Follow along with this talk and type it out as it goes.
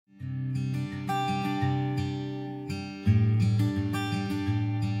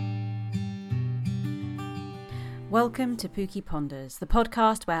Welcome to Pookie Ponders, the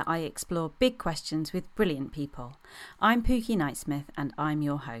podcast where I explore big questions with brilliant people. I'm Pookie Knightsmith and I'm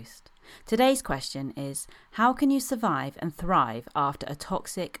your host. Today's question is, how can you survive and thrive after a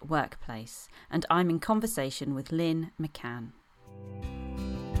toxic workplace? And I'm in conversation with Lynn McCann.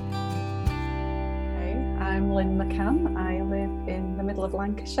 I'm Lynn McCann. I live in the middle of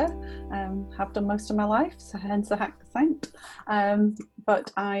Lancashire, have done most of my life, so hence the accent.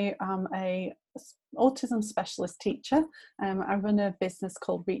 But I am a autism specialist teacher. I run a business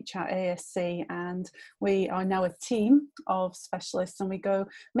called Reach Out ASC, and we are now a team of specialists, and we go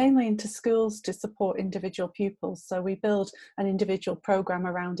mainly into schools to support individual pupils. So we build an individual program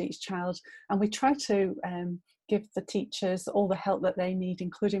around each child, and we try to give the teachers all the help that they need,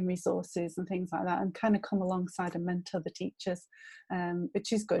 including resources and things like that, and kind of come alongside and mentor the teachers,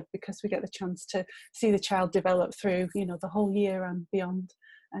 which is good because we get the chance to see the child develop through, the whole year and beyond.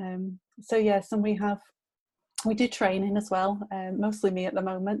 So yes, and we do training as well, mostly me at the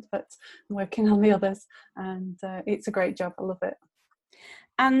moment, but I'm working on the others, and it's a great job. I love it.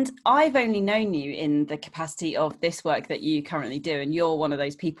 And I've only known you in the capacity of this work that you currently do, and you're one of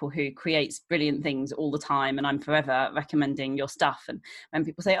those people who creates brilliant things all the time, and I'm forever recommending your stuff. And when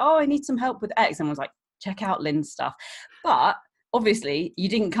people say, oh, I need some help with X, and I was like, check out Lynn's stuff. But obviously you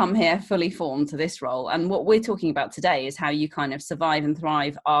didn't come here fully formed to this role, and what we're talking about today is how you kind of survive and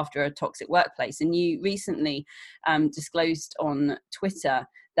thrive after a toxic workplace. And you recently disclosed on Twitter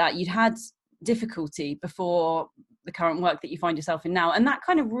that you'd had difficulty before the current work that you find yourself in now, and that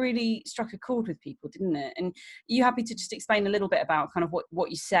kind of really struck a chord with people, didn't it? And are you happy to just explain a little bit about kind of what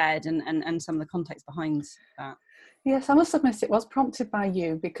you said and some of the context behind that? Yes, I must admit it was prompted by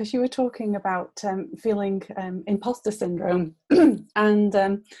you, because you were talking about feeling imposter syndrome. And,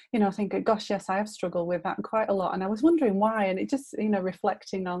 I think, gosh, yes, I have struggled with that quite a lot. And I was wondering why, and it just,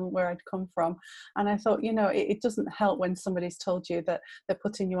 reflecting on where I'd come from. And I thought, it doesn't help when somebody's told you that they're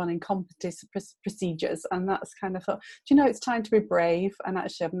putting you on incompetence procedures. And that's kind of thought, it's time to be brave and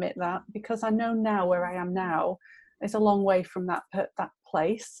actually admit that, because I know now where I am now is a long way from that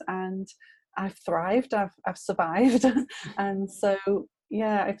place. And I've thrived, I've survived. And so,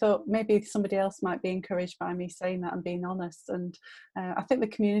 yeah, I thought maybe somebody else might be encouraged by me saying that and being honest. And I think the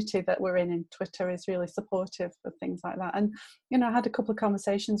community that we're in Twitter is really supportive of things like that. And, I had a couple of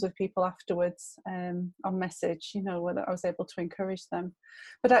conversations with people afterwards on message, whether I was able to encourage them.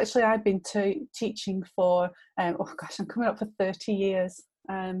 But actually, I've been teaching for, I'm coming up for 30 years.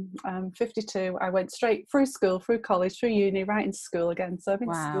 I'm 52. I went straight through school, through college, through uni, right into school again. So I've been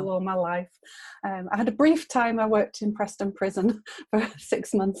in school all my life. I had a brief time I worked in Preston Prison for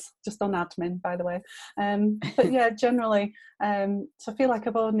 6 months, just on admin, by the way. But yeah, generally, so I feel like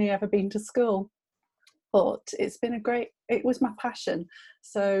I've only ever been to school. But it's been it was my passion.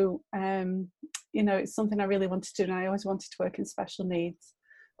 So, it's something I really wanted to do, and I always wanted to work in special needs.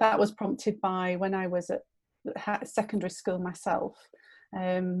 That was prompted by when I was at secondary school myself.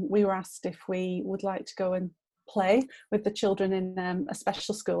 We were asked if we would like to go and play with the children in a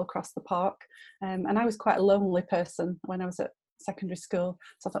special school across the park. And I was quite a lonely person when I was at secondary school.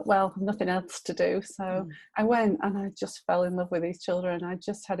 So I thought, well, I've nothing else to do. So I went and I just fell in love with these children. I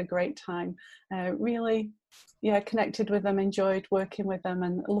just had a great time. Really, connected with them, enjoyed working with them,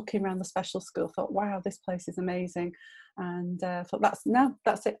 and looking around the special school, thought, wow, this place is amazing. And thought, that's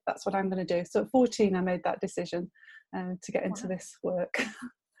it. That's what I'm going to do. So at 14, I made that decision to get into this work.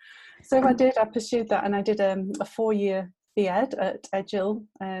 So I pursued that, and I did a 4-year BEd at Edghill.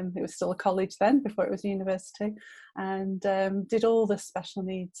 It was still a college then, before it was a university, and did all the special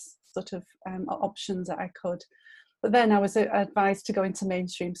needs sort of options that I could. But then I was advised to go into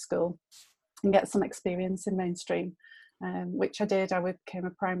mainstream school and get some experience in mainstream, which I did. I became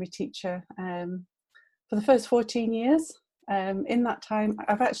a primary teacher for the first 14 years. In that time,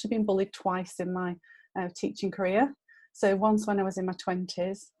 I've actually been bullied twice in my teaching career. So once when I was in my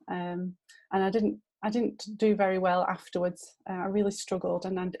 20s, and I didn't do very well afterwards. I really struggled,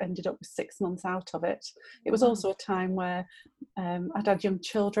 and I ended up with 6 months out of it. It was also a time where I'd had young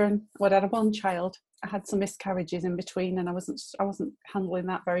children. Well, I had one child. I had some miscarriages in between, and I wasn't handling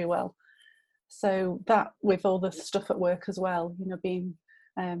that very well. So that, with all the stuff at work as well,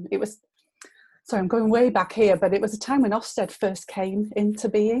 it was. So I'm going way back here, but it was a time when Ofsted first came into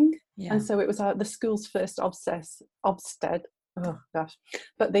being. Yeah. And so it was the school's first Ofsted. Oh gosh.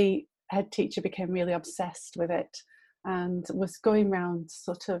 But the head teacher became really obsessed with it and was going around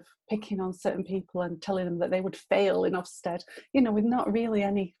sort of picking on certain people and telling them that they would fail in Ofsted, with not really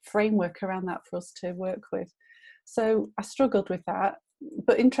any framework around that for us to work with. So I struggled with that.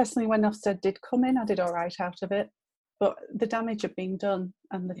 But interestingly, when Ofsted did come in, I did all right out of it. but the damage had been done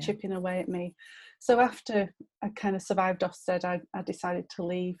and the chipping away at me. So after I kind of survived Ofsted, I decided to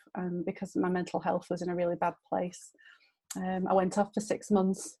leave because my mental health was in a really bad place. I went off for 6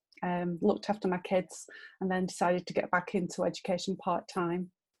 months, looked after my kids, and then decided to get back into education part-time.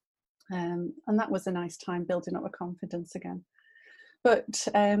 And that was a nice time building up my confidence again. But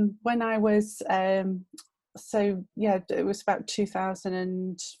when I was, it was about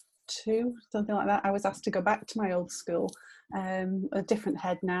 2002, something like that, I was asked to go back to my old school, a different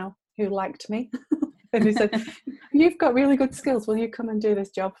head now who liked me. And he said, "You've got really good skills, will you come and do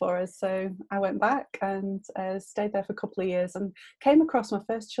this job for us?" So I went back and stayed there for a couple of years and came across my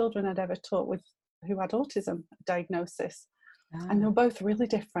first children I'd ever taught with who had autism diagnosis. And they were both really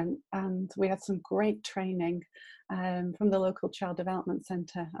different, and we had some great training from the local child development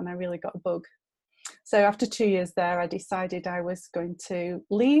centre, and I really got a bug. So after 2 years there, I decided I was going to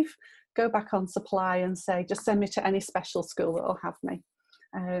leave, go back on supply and say, just send me to any special school that will have me.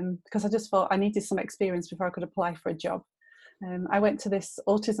 Because I just thought I needed some experience before I could apply for a job. I went to this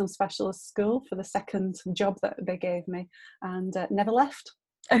autism specialist school for the second job that they gave me, and never left.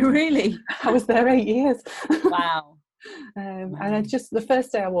 Oh, really? I was there 8 years. Wow. And I just, the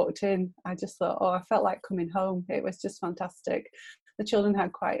first day I walked in, I just thought, oh, I felt like coming home. It was just fantastic. The children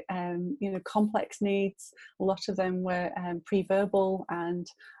had quite, complex needs. A lot of them were pre-verbal, and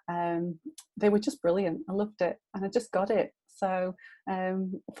they were just brilliant. I loved it, and I just got it. So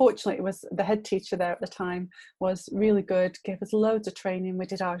fortunately, it was the head teacher there at the time was really good, gave us loads of training. We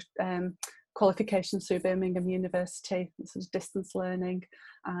did our qualifications through Birmingham University, sort of distance learning,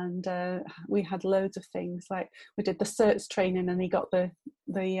 and we had loads of things, like we did the CERTS training, and he got the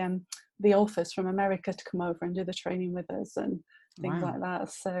authors from America to come over and do the training with us and things like that.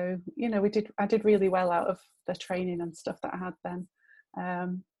 So I did really well out of the training and stuff that I had then.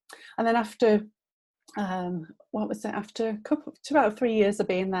 And then after after about 3 years of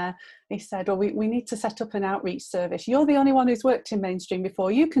being there, he said, well, we need to set up an outreach service. You're the only one who's worked in mainstream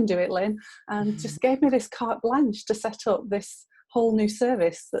before, you can do it, Lynn. And just gave me this carte blanche to set up this whole new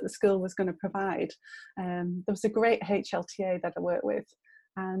service that the school was going to provide. There was a great HLTA that I worked with,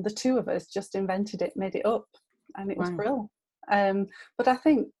 and the two of us just invented it, made it up, and it was brilliant. But I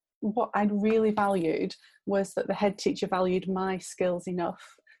think what I really valued was that the head teacher valued my skills enough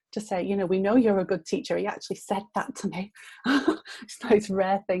to say, we know you're a good teacher. He actually said that to me. It's a nice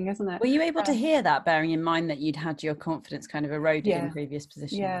rare thing, isn't it? Were you able to hear that, bearing in mind that you'd had your confidence kind of eroded in previous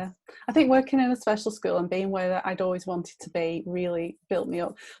positions? Yeah, I think working in a special school and being where I'd always wanted to be really built me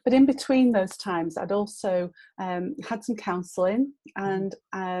up. But in between those times, I'd also had some counselling, and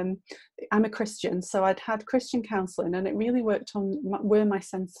I'm a Christian, so I'd had Christian counselling, and it really worked on where my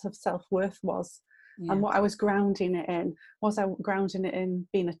sense of self-worth was. Yeah. And what I was grounding it in, was I grounding it in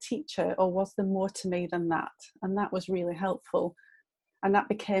being a teacher, or was there more to me than that? And that was really helpful. And that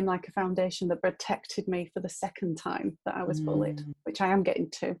became like a foundation that protected me for the second time that I was bullied, which I am getting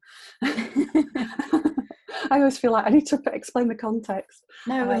to. I always feel like I need to explain the context.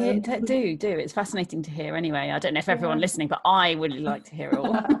 No, do. It's fascinating to hear anyway. I don't know if everyone listening, but I would really like to hear it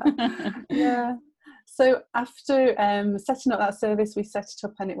all. Yeah. So after setting up that service, we set it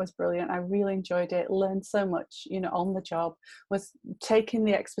up and it was brilliant. I really enjoyed it, learned so much, on the job, was taking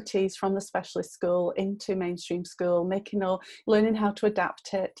the expertise from the specialist school into mainstream school, learning how to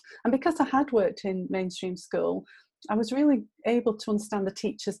adapt it. And because I had worked in mainstream school, I was really able to understand the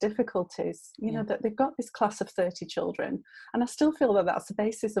teachers' difficulties, that they've got this class of 30 children. And I still feel that that's the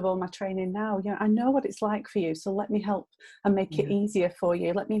basis of all my training now. I know what it's like for you, so let me help and make it easier for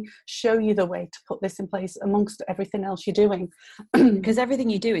you. Let me show you the way to put this in place amongst everything else you're doing. Because everything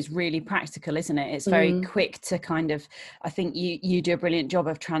you do is really practical, isn't it? It's very quick to kind of, I think you do a brilliant job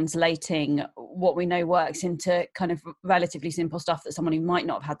of translating what we know works into kind of relatively simple stuff that someone who might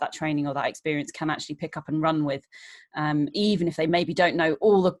not have had that training or that experience can actually pick up and run with. Even if they maybe don't know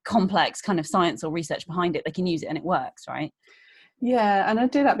all the complex kind of science or research behind it, they can use it and it works, right? Yeah, and I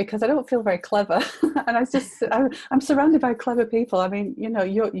do that because I don't feel very clever, and I'm surrounded by clever people. I mean,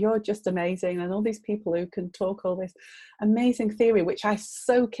 you're just amazing, and all these people who can talk all this amazing theory, which I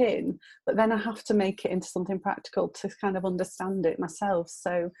soak in, but then I have to make it into something practical to kind of understand it myself.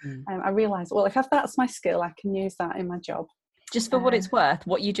 So I realised, well, if that's my skill, I can use that in my job. Just for what it's worth,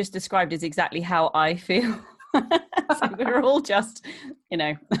 what you just described is exactly how I feel. So we're all just,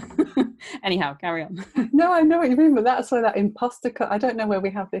 anyhow, carry on. No, I know what you mean, but that's where that imposter, I don't know where we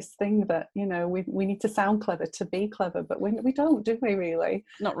have this thing that, we need to sound clever to be clever, but we don't, do we really?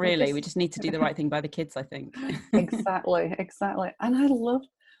 Not really. We just need to do the right thing by the kids, I think. Exactly. And I loved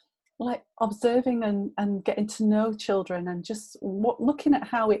like observing and getting to know children and just looking at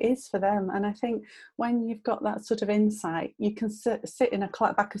how it is for them. And I think when you've got that sort of insight, you can sit in a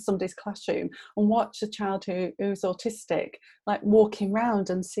back of somebody's classroom and watch a child who's autistic, like walking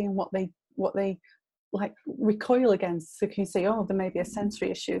around and seeing what they like recoil against. So you can see, oh, there may be a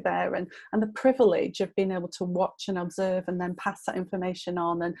sensory issue there, and the privilege of being able to watch and observe and then pass that information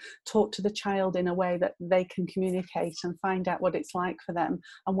on and talk to the child in a way that they can communicate and find out what it's like for them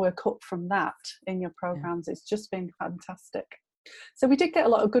and work up from that in your programs. It's just been fantastic. So we did get a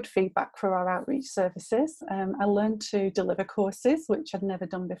lot of good feedback for our outreach services. I learned to deliver courses, which I'd never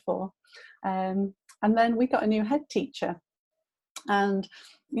done before, and then we got a new head teacher, and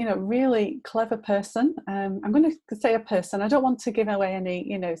really clever person. I'm going to say a person. I don't want to give away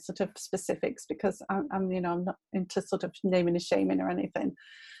any sort of specifics, because I'm not into sort of naming and shaming or anything,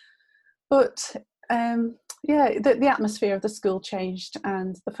 but the atmosphere of the school changed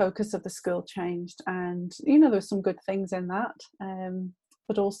and the focus of the school changed, and there were some good things in that,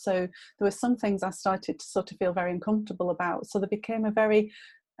 but also there were some things I started to sort of feel very uncomfortable about. So there became a very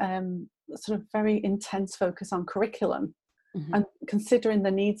sort of very intense focus on curriculum. Mm-hmm. And considering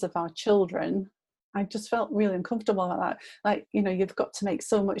the needs of our children, I just felt really uncomfortable about that. Like, you've got to make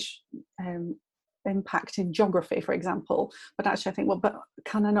so much impact in geography, for example, but actually I think, well, but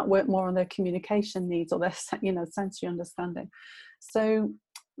can I not work more on their communication needs or their sensory understanding? So,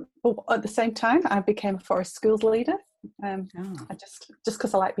 but at the same time, I became a Forest Schools leader. I just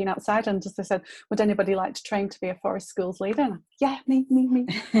because I like being outside, and just I said, would anybody like to train to be a Forest Schools leader? And me.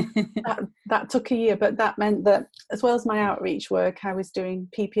 that took a year, but that meant that as well as my outreach work, I was doing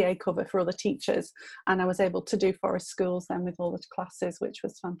PPA cover for other teachers, and I was able to do Forest Schools then with all the classes, which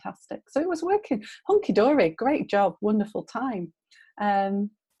was fantastic. So it was working hunky-dory, great job, wonderful time. And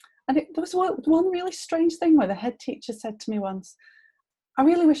there was one really strange thing where the head teacher said to me once, I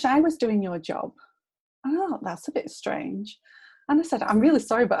really wish I was doing your job. Oh, that's a bit strange. And I said, I'm really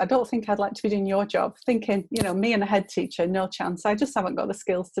sorry, but I don't think I'd like to be doing your job. Thinking, me and a head teacher, no chance. I just haven't got the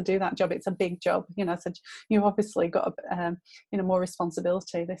skills to do that job. It's a big job. I said, you've obviously got, more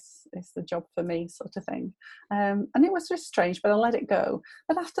responsibility. This is the job for me, sort of thing. And it was just strange, but I let it go.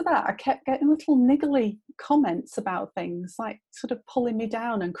 But after that, I kept getting little niggly comments about things, like sort of pulling me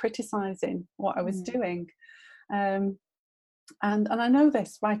down and criticising what I was doing. And I know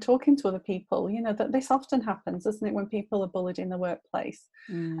this by talking to other people, that this often happens, doesn't it, when people are bullied in the workplace.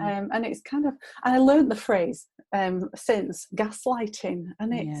 And it's kind of, and I learned the phrase since, gaslighting,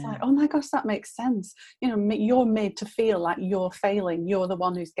 and it's like, oh my gosh, that makes sense. You're made to feel like you're failing, you're the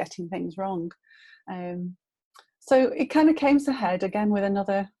one who's getting things wrong. So it kind of came to head again with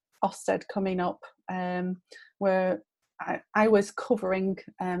another Ofsted coming up, where I was covering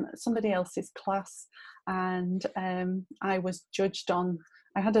somebody else's class, and I was judged on,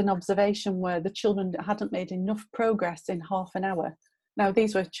 I had an observation where the children hadn't made enough progress in half an hour. Now,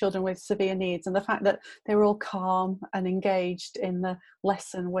 these were children with severe needs, and the fact that they were all calm and engaged in the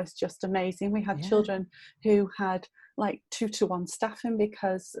lesson was just amazing. We had children who had like 2-to-1 staffing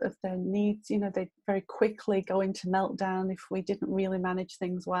because of their needs. They'd very quickly go into meltdown if we didn't really manage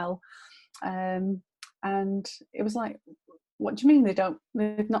things well. And it was like, what do you mean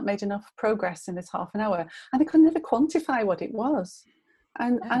they've not made enough progress in this half an hour? And they could never quantify what it was.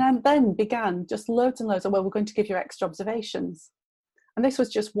 And I then began just loads and loads of, well, we're going to give you extra observations. And this was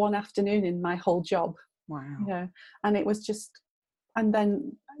just one afternoon in my whole job. Wow. And it was just, and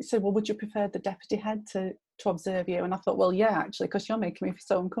then I said, well, would you prefer the deputy head to observe you? And I thought, well, yeah, actually, because you're making me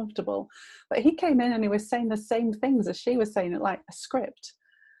so uncomfortable. But he came in and he was saying the same things as she was saying, it like a script.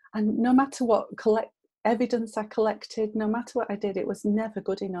 And no matter what evidence I collected, no matter what I did, it was never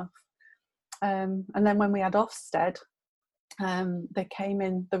good enough. And then when we had Ofsted, they came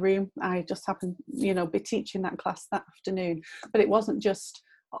in the room. I just happened, be teaching that class that afternoon. But it wasn't just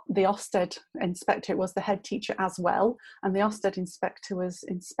the Ofsted inspector, it was the head teacher as well. And the Ofsted inspector was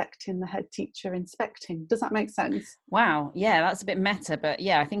inspecting the head teacher inspecting. Does that make sense? Wow. Yeah, that's a bit meta, but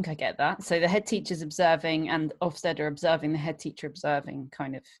yeah, I think I get that. So the head teacher's observing and Ofsted are observing the head teacher observing,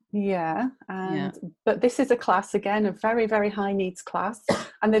 kind of. Yeah. But this is a class, again, a very, very high needs class.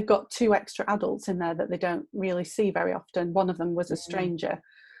 And they've got 2 extra adults in there that they don't really see very often. One of them was a stranger.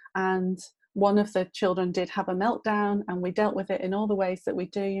 And one of the children did have a meltdown, and we dealt with it in all the ways that we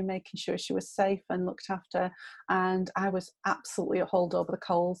do, making sure she was safe and looked after. And I was absolutely hauled over the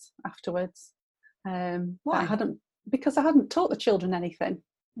coals afterwards. Why? Because I hadn't taught the children anything.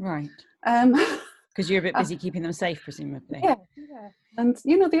 Right. Because you're a bit busy keeping them safe, presumably. Yeah. And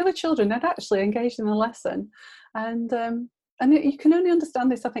the other children had actually engaged in the lesson, and and you can only understand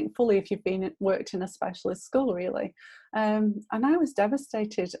this, I think, fully if you've worked in a specialist school, really. And I was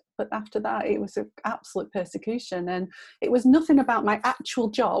devastated, but after that it was an absolute persecution, and it was nothing about my actual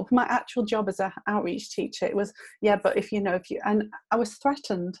job as an outreach teacher. It was, yeah, but if you and I was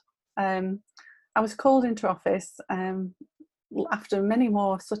threatened. I was called into office after many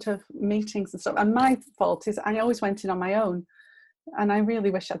more sort of meetings and stuff, and my fault is I always went in on my own, and I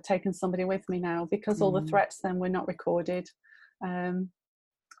really wish I'd taken somebody with me now, because all the threats then were not recorded,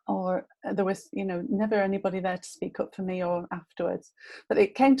 or there was, never anybody there to speak up for me or afterwards. But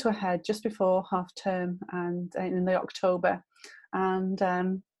it came to a head just before half term, and in the October, and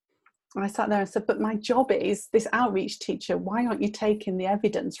I sat there and said, but my job is this outreach teacher. Why aren't you taking the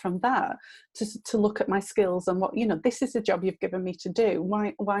evidence from that to look at my skills and what, this is the job you've given me to do.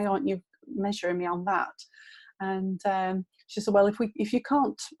 Why aren't you measuring me on that? And she said, well, if you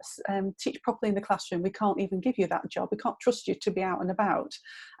can't teach properly in the classroom, we can't even give you that job. We can't trust you to be out and about,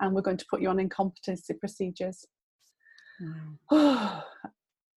 and we're going to put you on incompetency procedures.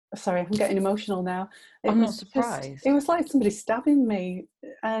 Sorry, I'm getting emotional now. I'm not surprised. It was like somebody stabbing me,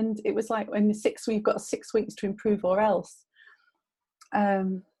 and it was like, you've got 6 weeks to improve or else.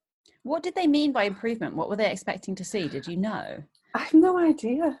 What did they mean by improvement? What were they expecting to see? Did you know? I have no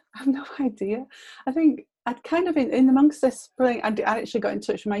idea. I think I'd kind of in amongst this spring, I actually got in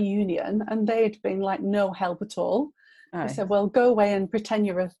touch with my union, and they'd been like no help at all. They said, well, go away and pretend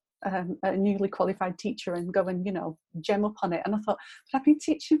you're a newly qualified teacher and go and gem up on it. And I thought, but I've been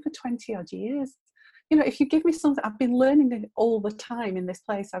teaching for 20 odd years. If you give me something, I've been learning it all the time in this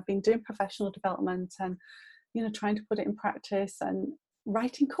place. I've been doing professional development and trying to put it in practice and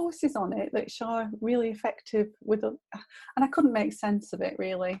writing courses on it that are really effective and I couldn't make sense of it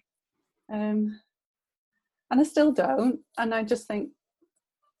really, and I still don't. And I just think,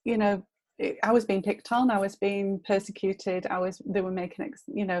 I was being picked on, I was being persecuted, they were making,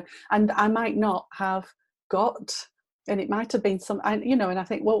 and I might not have got, and it might have been and I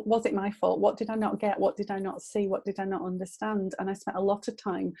think, well, was it my fault? What did I not get? What did I not see? What did I not understand? And I spent a lot of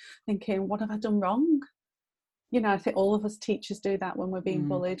time thinking, what have I done wrong? I think all of us teachers do that when we're being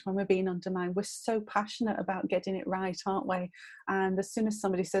bullied, when we're being undermined. We're so passionate about getting it right, aren't we? And as soon as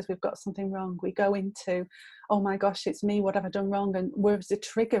somebody says we've got something wrong, we go into, oh my gosh, it's me, what have I done wrong? And where's a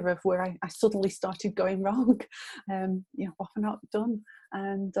trigger of where I suddenly started going wrong? What have I not done?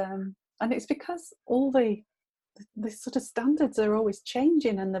 And it's because all the sort of standards are always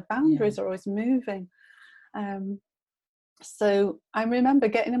changing and the boundaries are always moving. So I remember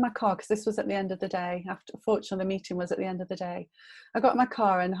getting in my car, because this was at the end of the day. Fortunately, the meeting was at the end of the day. I got in my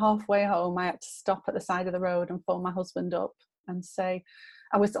car, and halfway home, I had to stop at the side of the road and phone my husband up and say,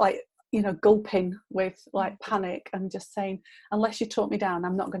 I was like, gulping with like panic and just saying, unless you talk me down,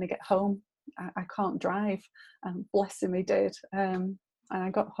 I'm not going to get home. I can't drive. And bless him, he did. And I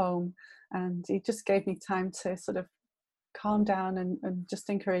got home, and he just gave me time to sort of calm down and just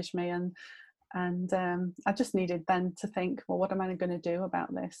encourage me. And I just needed then to think, well, what am I going to do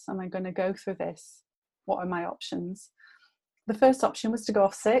about this? Am I going to go through this? What are my options? The first option was to go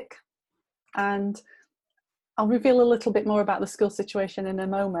off sick, and I'll reveal a little bit more about the school situation in a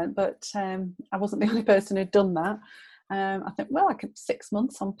moment, but I wasn't the only person who'd done that. I think, well, I could 6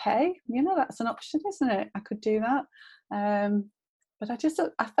 months on pay, that's an option, isn't it? I could do that. But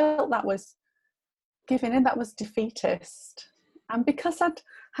I felt that was giving in, that was defeatist. And because I'd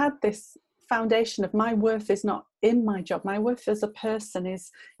had this foundation of my worth is not in my job, my worth as a person is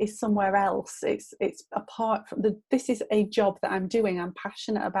somewhere else. It's apart from this is a job that I'm doing, I'm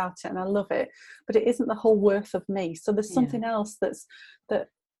passionate about it and I love it, but it isn't the whole worth of me. So there's something else that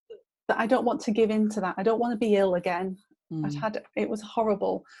I don't want to give in to that. I don't want to be ill again. It was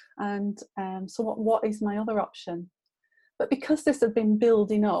horrible. And so what is my other option? But because this had been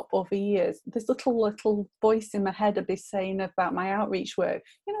building up over years, this little voice in my head had been saying about my outreach work,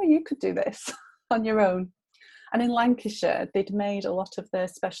 you could do this on your own. And in Lancashire, they'd made a lot of their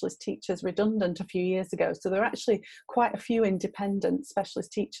specialist teachers redundant a few years ago. So there are actually quite a few independent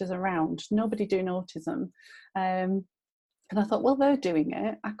specialist teachers around, nobody doing autism. And I thought, well, they're doing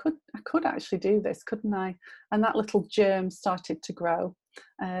it. I could actually do this, couldn't I? And that little germ started to grow.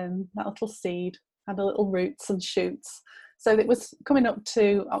 That little seed had a little roots and shoots. So it was coming up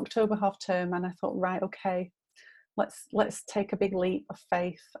to October half term, and I thought, right, okay, let's take a big leap of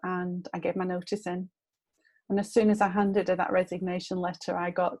faith. And I gave my notice in. And as soon as I handed her that resignation letter, I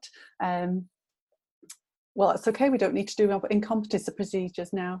got, well, it's okay, we don't need to do incompetency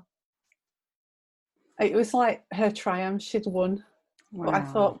procedures now. It was like her triumph, she'd won. Wow. But I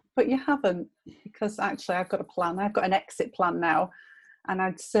thought, but you haven't, because actually I've got a plan. I've got an exit plan now. And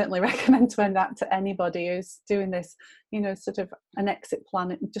I'd certainly recommend that to anybody who's doing this, sort of an exit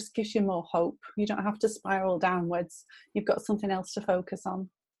plan. It just gives you more hope. You don't have to spiral downwards. You've got something else to focus on.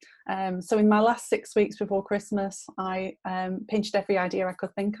 So in my last 6 weeks before Christmas, I pinched every idea I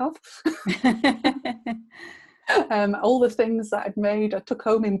could think of. All the things that I'd made, I took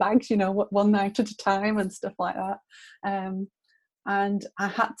home in bags, one night at a time and stuff like that. And I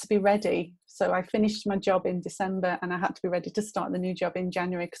had to be ready. So I finished my job in December and I had to be ready to start the new job in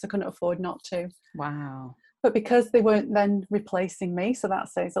January because I couldn't afford not to. Wow. But because they weren't then replacing me, so that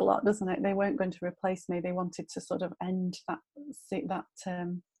says a lot, doesn't it? They weren't going to replace me. They wanted to sort of end that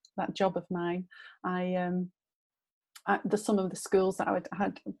job of mine. Some of the schools that I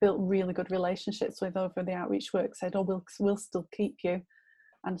had built really good relationships with over the outreach work said, "Oh, we'll still keep you,"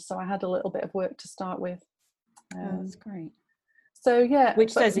 and so I had a little bit of work to start with. That's great. So yeah,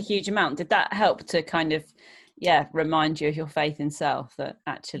 which says a huge amount. Did that help to kind of remind you of your faith in self, that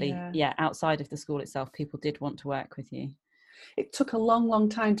actually outside of the school itself people did want to work with you? It took a long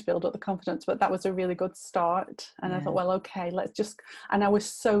time to build up the confidence, but that was a really good start. And I thought, well, okay, let's just, and I was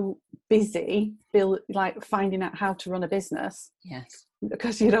so busy finding out how to run a business. Yes.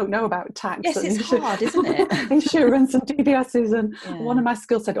 Because you don't know about tax. Yes, it's hard, isn't it? Insurance and DBSs. And one of my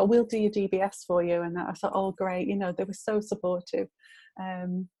schools said, "Oh, we'll do your DBS for you." And I thought, oh, great. They were so supportive.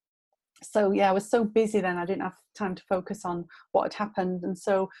 So I was so busy then, I didn't have time to focus on what had happened. And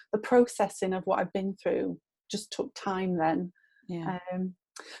so the processing of what I've been through just took time then. Yeah.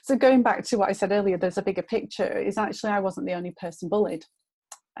 So going back to what I said earlier, there's a bigger picture, is actually I wasn't the only person bullied.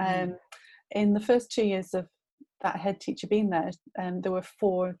 In the first 2 years of that head teacher being there, there were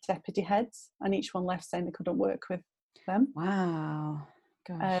 4 deputy heads, and each one left saying they couldn't work with them. Wow.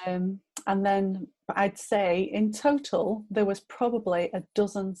 Gosh. And then I'd say in total there was probably a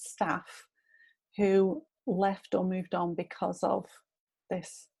dozen staff who left or moved on because of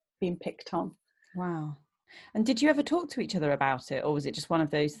this being picked on. Wow. And did you ever talk to each other about it, or was it just one of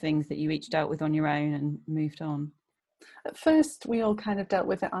those things that you each dealt with on your own and moved on? At first, we all kind of dealt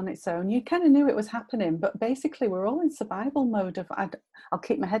with it on its own. You kind of knew it was happening, but basically we're all in survival mode of I'll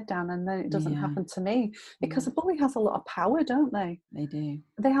keep my head down and then it doesn't happen to me. Because a bully has a lot of power, don't they? They do.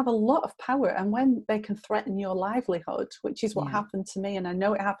 They have a lot of power, and when they can threaten your livelihood, which is what happened to me, and I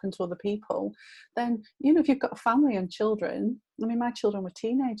know it happened to other people, then, if you've got a family and children, I mean, my children were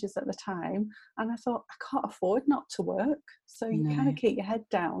teenagers at the time, and I thought, I can't afford not to work. So you kind of keep your head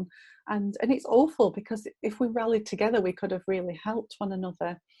down. And it's awful, because if we rallied together, we could have really helped one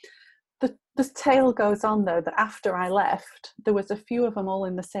another. The tale goes on, though, that after I left, there was a few of them all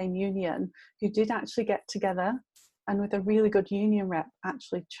in the same union who did actually get together, and with a really good union rep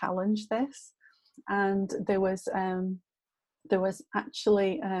actually challenge this. And there was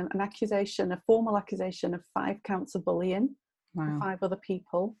actually an accusation, a formal accusation of 5 counts of bullying. Wow. 5 other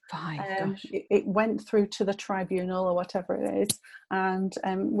people. 5, gosh. It went through to the tribunal or whatever it is, and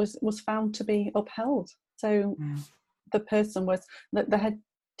was found to be upheld. So the person was, the head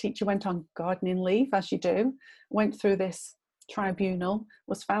teacher went on gardening leave, as you do, went through this tribunal,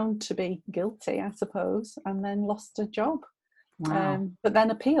 was found to be guilty, I suppose, and then lost a job. Wow. But then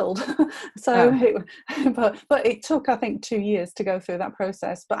appealed. But it took, I think, 2 years to go through that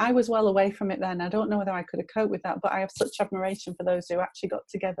process. But I was well away from it then. I don't know whether I could have coped with that, but I have such admiration for those who actually got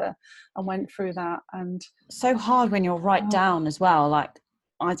together and went through that. And so hard when you're right down as well. Like,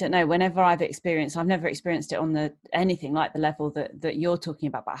 I don't know, whenever I've never experienced it on anything like the level that you're talking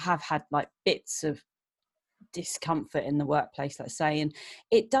about, but I have had like bits of discomfort in the workplace, let's say, and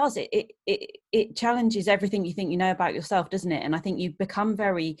it challenges everything you think you know about yourself, doesn't it? And I think you become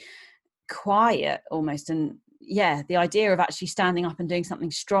very quiet almost, and the idea of actually standing up and doing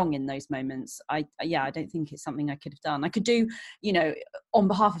something strong in those moments, I don't think it's something I could have done. I could do, on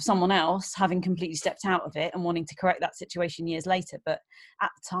behalf of someone else, having completely stepped out of it and wanting to correct that situation years later, but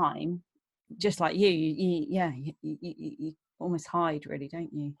at the time, just like you almost hide, really,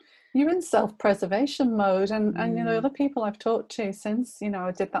 don't you? You're in self-preservation mode, and other people I've talked to since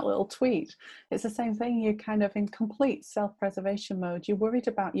I did that little tweet, it's the same thing. You're kind of in complete self-preservation mode. You're worried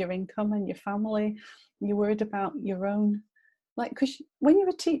about your income and your family. You're worried about your own, because when you're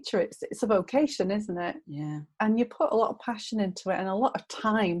a teacher, it's a vocation, isn't it? Yeah. And you put a lot of passion into it and a lot of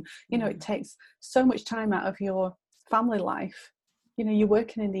time. It takes so much time out of your family life. You're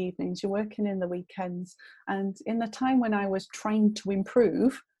working in the evenings, you're working in the weekends. And in the time when I was trying to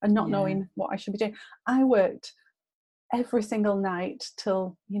improve and not knowing what I should be doing, I worked every single night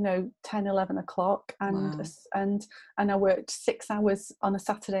till 10, 11 o'clock, and I worked 6 hours on a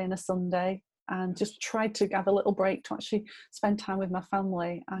Saturday and a Sunday, and just tried to have a little break to actually spend time with my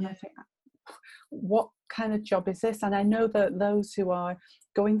family. And I think what kind of job is this? And I know that those who are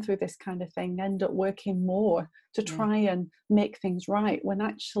going through this kind of thing end up working more to try and make things right, when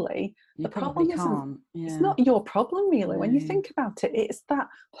actually you the probably problem isn't, can't. it's not your problem really. When you think about it, it's that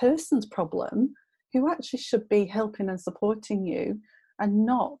person's problem who actually should be helping and supporting you and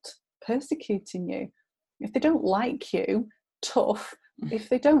not persecuting you. If they don't like you, tough. If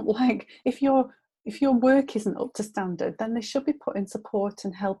they don't like, if your work isn't up to standard, then they should be putting support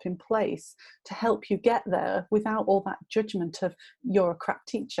and help in place to help you get there without all that judgment of you're a crap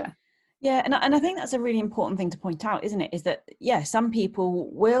teacher. Yeah, and I think that's a really important thing to point out, isn't it? Is that, yeah, some people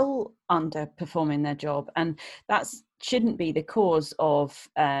will underperform in their job, and that shouldn't be the cause of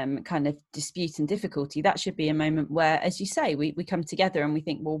kind of dispute and difficulty. That should be a moment where, as you say, we come together and we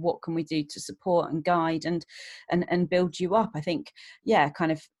think, well, what can we do to support and guide and build you up? I think, yeah,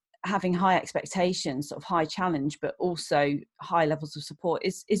 kind of having high expectations, sort of high challenge, but also high levels of support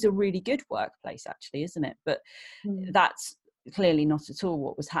is a really good workplace, actually, isn't it? But that's clearly not at all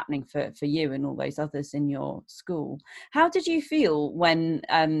what was happening for you and all those others in your school. How did you feel when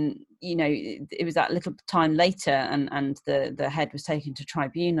it was that little time later and the head was taken to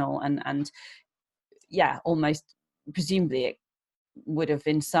tribunal and yeah, almost presumably it would have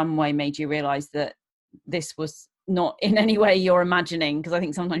in some way made you realize that this was not in any way you're imagining, because I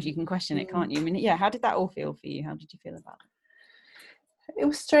think sometimes you can question it, can't you? I mean, yeah, how did that all feel for you? How did you feel about it? It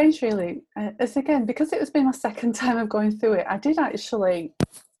was strange, really. As again, because it was been my second time of going through it, I did actually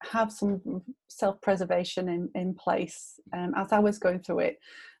have some self-preservation in place as I was going through it.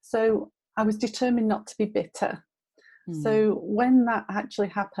 So I was determined not to be bitter. So when that actually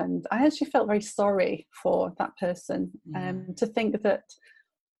happened, I actually felt very sorry for that person, to think that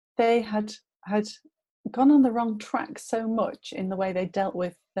they had gone on the wrong track so much in the way they dealt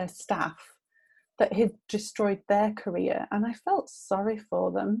with their staff that had destroyed their career. And I felt sorry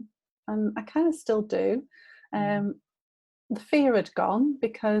for them, and I kind of still do. The fear had gone,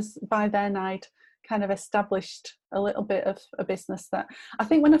 because by then I'd kind of established a little bit of a business that I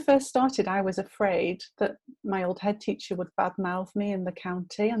think when I first started, I was afraid that my old head teacher would badmouth me in the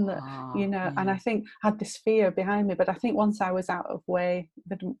county, and that, and I think had this fear behind me. But I think once I was out of way,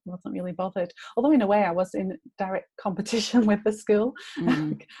 I wasn't really bothered. Although in a way I was in direct competition with the school.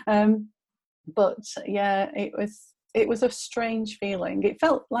 But yeah, it was a strange feeling. It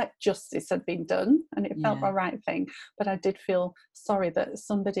felt like justice had been done, and it felt the right thing. But I did feel sorry that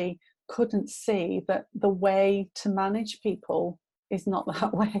somebody couldn't see that the way to manage people is not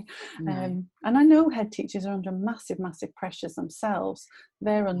that way. And I know head teachers are under massive pressures themselves.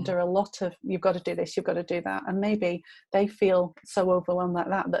 They're under a lot of, you've got to do this, you've got to do that, and maybe they feel so overwhelmed like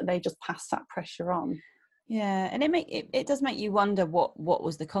that they just pass that pressure on. Yeah, and it does make you wonder what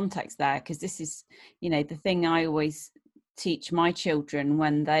was the context there, because this is, the thing I always teach my children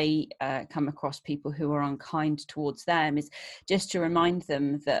when they come across people who are unkind towards them, is just to remind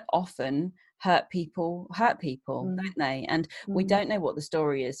them that often hurt people, don't they? And we don't know what the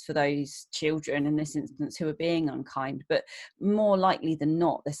story is for those children in this instance who are being unkind, but more likely than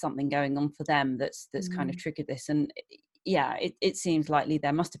not, there's something going on for them that's kind of triggered this. And yeah, it seems likely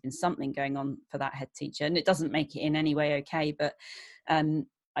there must have been something going on for that head teacher, and it doesn't make it in any way okay. But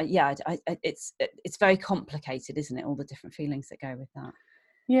it's very complicated, isn't it? All the different feelings that go with that.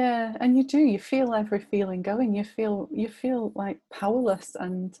 Yeah, and you feel every feeling going. You feel like powerless,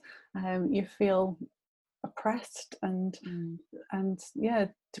 and you feel oppressed and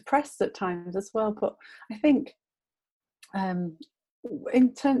depressed at times as well. But I think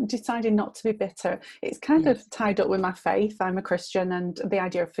deciding not to be bitter, it's kind of tied up with my faith. I'm a Christian, and the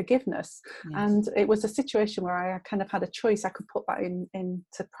idea of forgiveness. And it was a situation where I kind of had a choice. I could put that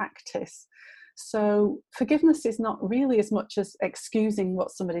into practice. So forgiveness is not really as much as excusing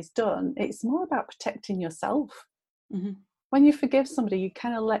what somebody's done. It's more about protecting yourself. When you forgive somebody, you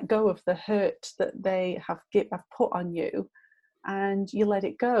kind of let go of the hurt that they have put on you, and you let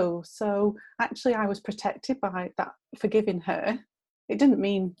it go. So actually I was protected by that, forgiving her. It didn't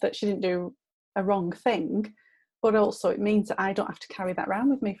mean that she didn't do a wrong thing, but also it means that I don't have to carry that around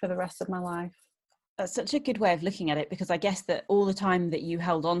with me for the rest of my life. That's such a good way of looking at it, because I guess that all the time that you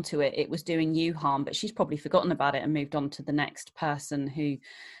held on to it, it was doing you harm, but she's probably forgotten about it and moved on to the next person who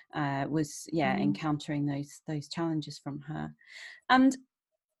was encountering those challenges from her. And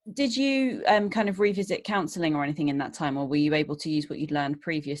did you kind of revisit counselling or anything in that time, or were you able to use what you'd learned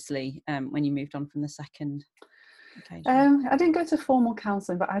previously when you moved on from the second occasion? I didn't go to formal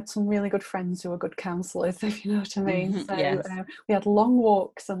counselling, but I had some really good friends who were good counsellors, if you know what I mean. So we had long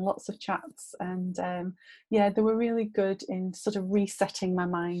walks and lots of chats, and they were really good in sort of resetting my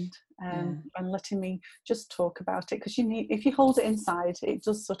mind and letting me just talk about it, because if you hold it inside, it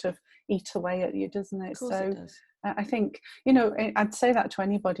does sort of eat away at you, doesn't it? Of course it does. I think, I'd say that to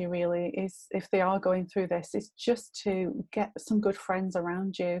anybody really, is if they are going through this, is just to get some good friends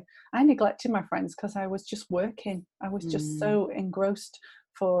around you. I neglected my friends because I was just working. I was just so engrossed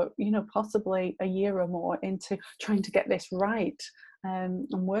for, possibly a year or more into trying to get this right. And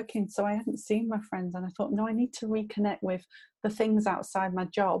working, so I hadn't seen my friends, and I thought, no, I need to reconnect with the things outside my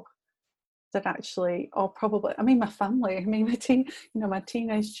job that actually are probably, my family, my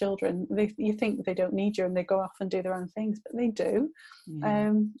teenage children, you think they don't need you and they go off and do their own things, but they do.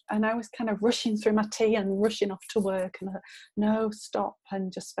 And I was kind of rushing through my tea and rushing off to work, and I thought, no, stop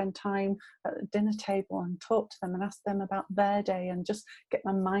and just spend time at the dinner table and talk to them and ask them about their day and just get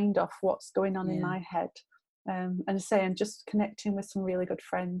my mind off what's going on in my head. And I say, and just connecting with some really good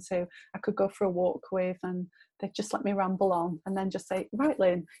friends who I could go for a walk with, and they'd just let me ramble on, and then just say, right,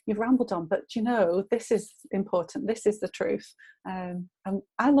 Lynn, you've rambled on, but this is important, this is the truth, and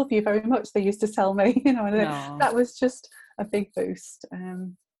I love you very much, they used to tell me, and that was just a big boost.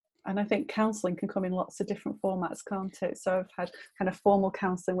 And I think counselling can come in lots of different formats, can't it? So I've had kind of formal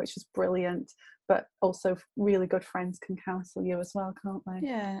counselling, which is brilliant, but also really good friends can counsel you as well, can't they?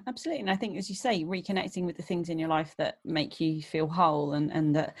 Yeah, absolutely. And I think, as you say, reconnecting with the things in your life that make you feel whole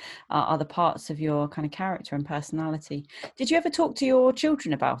and that are the parts of your kind of character and personality. Did you ever talk to your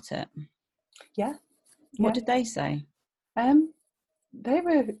children about it? Yeah. What did they say? They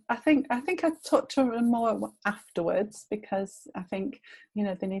were, I think I talked to them more afterwards, because I think,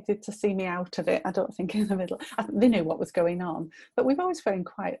 they needed to see me out of it. I don't think in the middle, they knew what was going on, but we've always been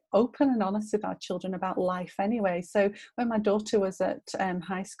quite open and honest with our children about life anyway. So when my daughter was at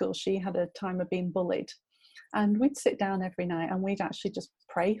high school, she had a time of being bullied. And we'd sit down every night and we'd actually just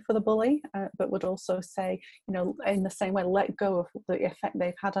pray for the bully, but would also say, in the same way, let go of the effect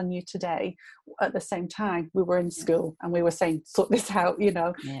they've had on you today. At the same time, we were in school and we were saying, sort this out,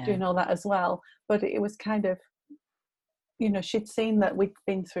 doing all that as well. But it was kind of, she'd seen that we'd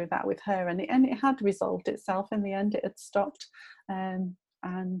been through that with her, and it had resolved itself in the end. It had stopped.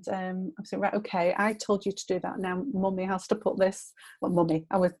 And I said, right, okay, I told you to do that. Now mummy has to put this,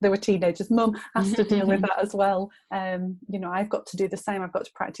 they were teenagers, mum has to deal with that as well. I've got to do the same. I've got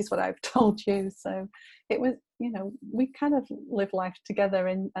to practice what I've told you. So it was, we kind of live life together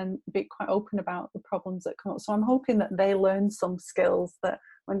and be quite open about the problems that come up. So I'm hoping that they learn some skills that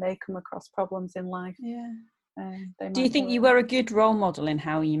when they come across problems in life. Do you think you were a good role model in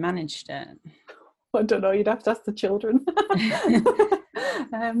how you managed it? I don't know, you'd have to ask the children.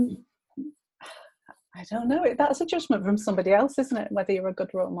 I don't know, that's a judgment from somebody else, isn't it, whether you're a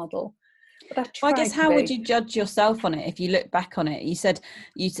good role model? But I guess how would you judge yourself on it if you look back on it? You said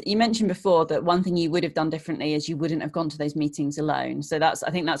you mentioned before that one thing you would have done differently is you wouldn't have gone to those meetings alone. So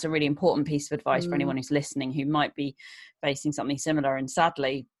I think that's a really important piece of advice for anyone who's listening who might be facing something similar. And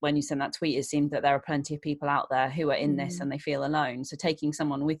sadly, when you send that tweet, it seemed that there are plenty of people out there who are in this and they feel alone. So taking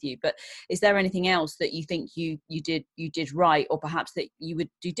someone with you. But is there anything else that you think you did right, or perhaps that you would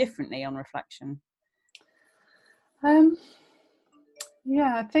do differently on reflection?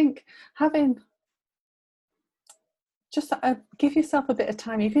 Yeah, I think just give yourself a bit of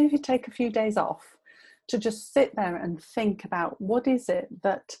time, even if you take a few days off, to just sit there and think about what is it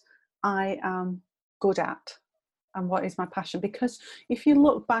that I am good at and what is my passion. Because if you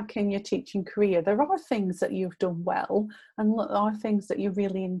look back in your teaching career, there are things that you've done well and there are things that you're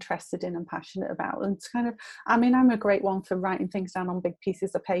really interested in and passionate about. And it's kind of, I'm a great one for writing things down on big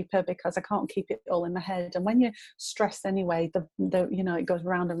pieces of paper, because I can't keep it all in my head. And when you're stressed anyway, it goes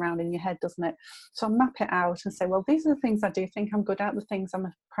round and round in your head, doesn't it? So I map it out and say, well, these are the things I do think I'm good at, the things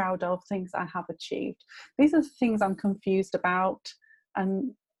I'm proud of, things I have achieved. These are the things I'm confused about,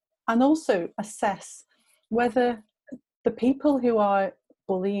 and also assess whether the people who are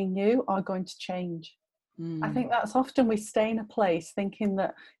bullying you are going to change. I think that's often we stay in a place thinking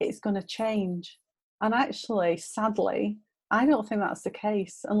that it's going to change. And actually, sadly, I don't think that's the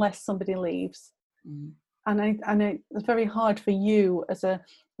case unless somebody leaves. And it's very hard for you as a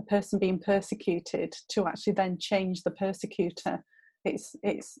person being persecuted to actually then change the persecutor. It's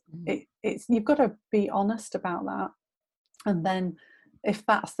you've got to be honest about that. And then if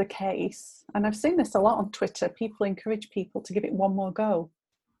that's the case, and I've seen this a lot on Twitter, people encourage people to give it one more go.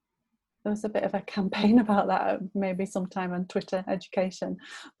 There was a bit of a campaign about that maybe sometime on Twitter education.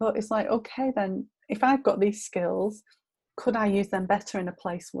 But it's like, okay, then if I've got these skills, could I use them better in a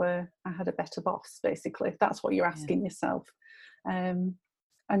place where I had a better boss, basically, if that's what you're asking yourself. And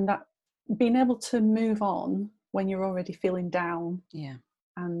that being able to move on when you're already feeling down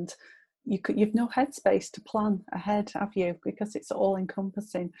and you've no headspace to plan ahead, have you? Because it's all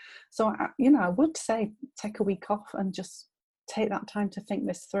encompassing. So I would say take a week off and just take that time to think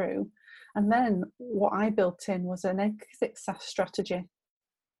this through. And then what I built in was an exit strategy.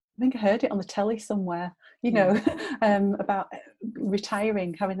 I think I heard it on the telly somewhere, about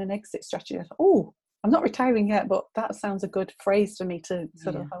retiring, having an exit strategy. I thought, oh, I'm not retiring yet, but that sounds a good phrase for me to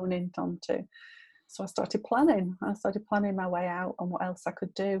sort of hone in onto. So I started planning my way out and what else I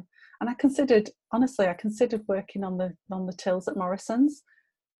could do. And I considered working on the tills at Morrison's.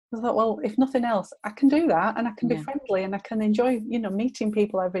 I thought, well, if nothing else, I can do that, and I can be friendly, and I can enjoy, meeting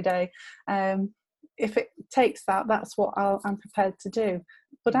people every day. If it takes that, that's what I'm prepared to do.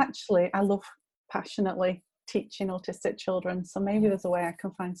 But actually, I love passionately teaching autistic children. So maybe there's a way I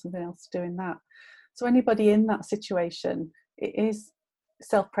can find something else to do in that. So anybody in that situation, it is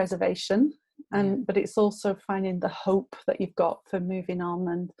self-preservation. But it's also finding the hope that you've got for moving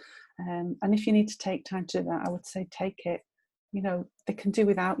on, and if you need to take time to do that, I would say take it. They can do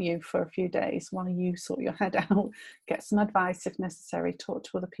without you for a few days while you sort your head out, get some advice if necessary, talk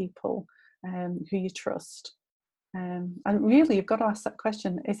to other people who you trust, and really you've got to ask that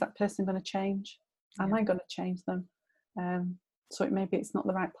question: is that person going to change? Am I going to change them? So maybe it's not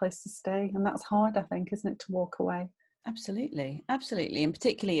the right place to stay, and that's hard, I think, isn't it, to walk away? Absolutely, and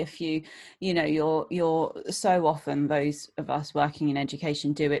particularly if you're so often, those of us working in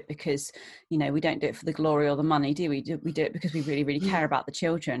education do it because we don't do it for the glory or the money, do we? We do it because we really care about the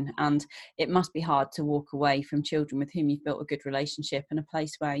children, and it must be hard to walk away from children with whom you've built a good relationship and a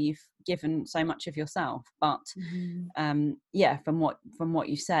place where you've given so much of yourself. But from what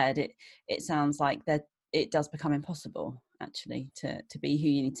you said, it sounds like that it does become impossible actually to be who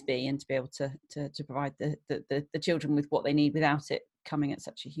you need to be and to be able to provide the children with what they need without it coming at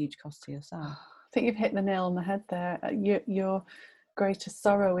such a huge cost to yourself. I think you've hit the nail on the head there. Your greatest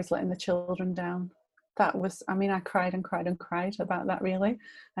sorrow is letting the children down. That was, I cried and cried and cried about that, really,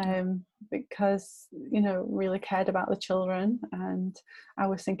 because really cared about the children, and I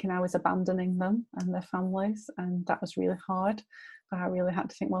was thinking I was abandoning them and their families, and that was really hard. I really had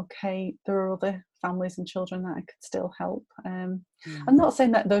to think, well, okay, there are other families and children that I could still help. I'm not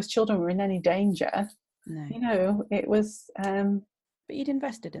saying that those children were in any danger. No. It was... but you'd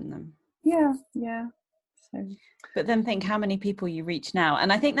invested in them. Yeah. So. But then think how many people you reach now.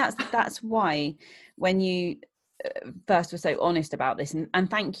 And I think that's why when you first were so honest about this, and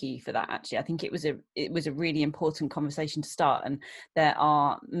thank you for that, actually. I think it was a really important conversation to start, and there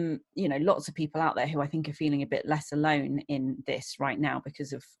are lots of people out there who I think are feeling a bit less alone in this right now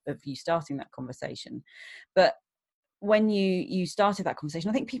because of you starting that conversation. But when you started that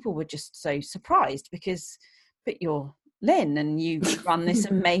conversation, I think people were just so surprised because you're Lynn and you run this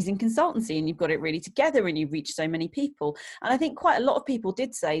amazing consultancy and you've got it really together and you've reached so many people. And I think quite a lot of people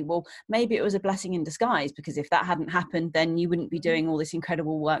did say, well, maybe it was a blessing in disguise, because if that hadn't happened, then you wouldn't be doing all this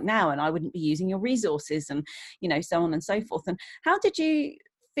incredible work now, and I wouldn't be using your resources, and so on and so forth. And how did you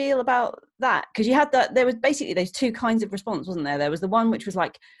feel about that? Because you had there was basically those two kinds of response, wasn't there? There was the one which was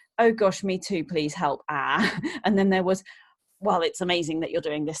like, oh gosh, me too, please help, and then there was, well, it's amazing that you're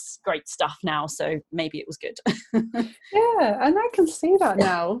doing this great stuff now, so maybe it was good. Yeah, and I can see that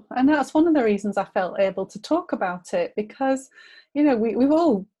now. And that's one of the reasons I felt able to talk about it, because, we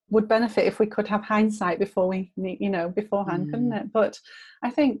all would benefit if we could have hindsight before beforehand, couldn't it? But I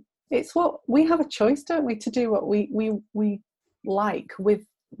think it's what we have a choice, don't we, to do what we like with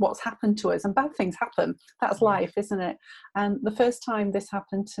what's happened to us, and bad things happen. That's life, isn't it? And the first time this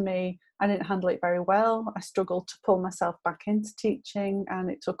happened to me, I didn't handle it very well. I struggled to pull myself back into teaching, and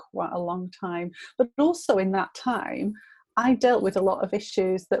it took quite a long time. But also in that time, I dealt with a lot of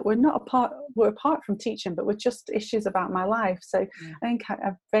issues that were apart from teaching, but were just issues about my life. So I think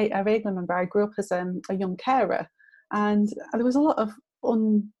I vaguely remember I grew up as a young carer, and there was a lot of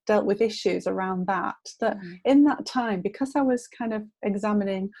undealt with issues around that in that time, because I was kind of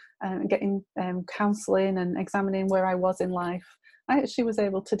examining and getting counselling and examining where I was in life, I actually was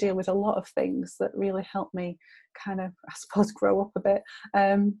able to deal with a lot of things that really helped me kind of, I suppose, grow up a bit.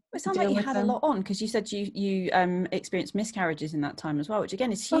 It sounds like you had a lot on, because you said you experienced miscarriages in that time as well, which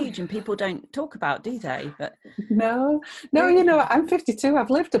again is huge and people don't talk about, do they? But no, I'm 52, I've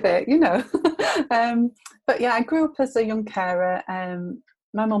lived a bit, but yeah, I grew up as a young carer.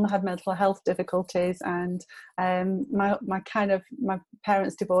 My mum had mental health difficulties, and my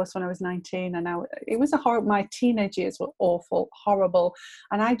parents divorced when I was 19, and it was my teenage years were awful, horrible,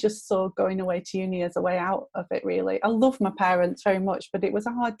 and I just saw going away to uni as a way out of it, really. I love my parents very much, but it was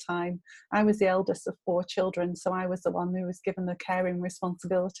a hard time. I was the eldest of 4 children, so I was the one who was given the caring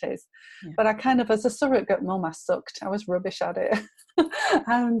responsibilities. But I kind of, as a surrogate mum, I sucked. I was rubbish at it.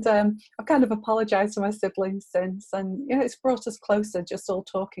 And I've kind of apologised to my siblings since, and it's brought us closer just all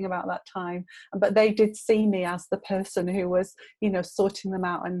talking about that time. But they did see me as the person who was, sorting them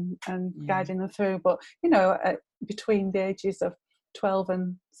out and guiding them through. But between the ages of 12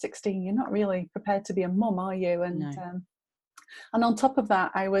 and 16, you're not really prepared to be a mum, are you? And no. And on top of that,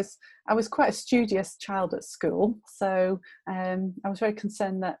 I was quite a studious child at school. So I was very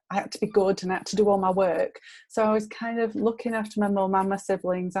concerned that I had to be good and I had to do all my work. So I was kind of looking after my mum and my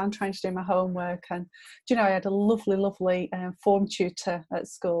siblings and trying to do my homework. And, I had a lovely form tutor at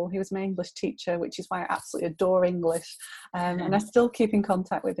school. He was my English teacher, which is why I absolutely adore English. And I still keep in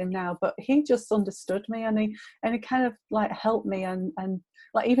contact with him now. But he just understood me, and he kind of like helped me and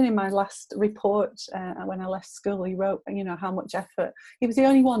like even in my last report when I left school, he wrote, how much effort. He was the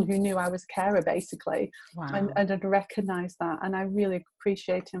only one who knew I was a carer, basically. Wow. And had recognised that, and I really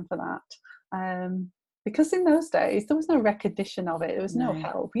appreciate him for that. Because in those days there was no recognition of it. There was no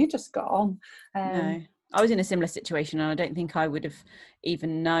help. You just got on. No. I was in a similar situation, and I don't think I would have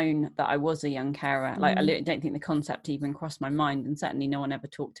even known that I was a young carer. Like, I don't think the concept even crossed my mind, and certainly no one ever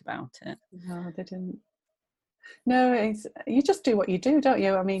talked about it. No, they didn't. No, you just do what you do, don't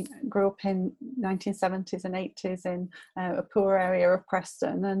you? I mean, grew up in 1970s and 80s in a poor area of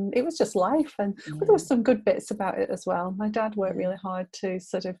Preston, and it was just life. And but there were some good bits about it as well. My dad worked really hard to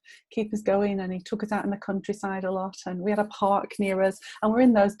sort of keep us going, and he took us out in the countryside a lot. And we had a park near us, and we're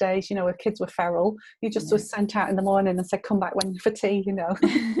in those days, where kids were feral. You just was sent out in the morning and said, "Come back when for tea,"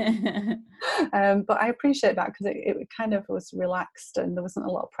 But I appreciate that because it kind of was relaxed and there wasn't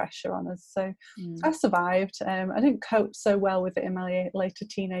a lot of pressure on us. So I survived. I didn't cope so well with it in my later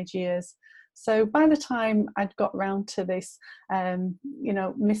teenage years. So by the time I'd got round to this,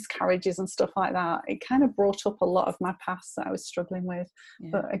 miscarriages and stuff like that, it kind of brought up a lot of my past that I was struggling with.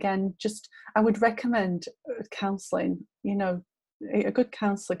 But again, I would recommend counselling. A good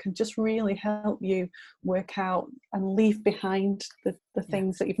counsellor can just really help you work out and leave behind the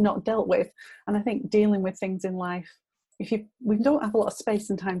things that you've not dealt with. And I think dealing with things in life, we don't have a lot of space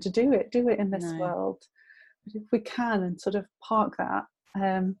and time to do it in this world. But if we can and sort of park that,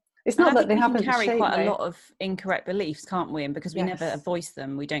 it's not that they haven't carry quite a lot of incorrect beliefs, can't we? And because we never voice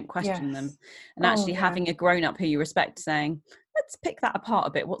them, we don't question them. And actually having a grown-up who you respect saying, let's pick that apart a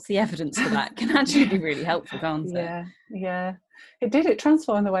bit, what's the evidence for that, can actually be really helpful, can't it? Yeah. It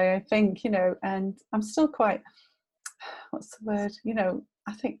transformed the way I think, and I'm still quite, what's the word,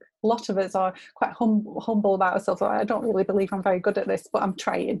 I think a lot of us are quite humble about ourselves. I don't really believe I'm very good at this, but I'm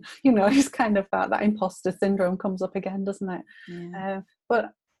trying. It's kind of that imposter syndrome comes up again, doesn't it?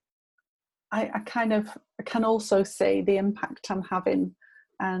 But I can also see the impact I'm having,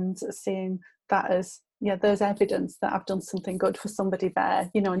 and seeing that as there's evidence that I've done something good for somebody there,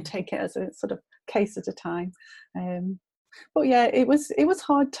 and take it as a sort of case at a time. But it was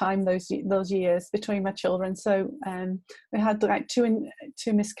hard time those years between my children. So we had like two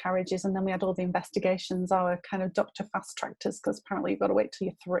miscarriages, and then we had all the investigations. Our kind of doctor fast tracked us because apparently you've got to wait till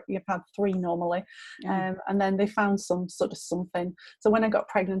you've had 3 normally, and then they found some sort of something. So when I got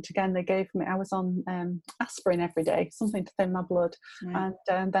pregnant again, they gave me, I was on aspirin every day, something to thin my blood, and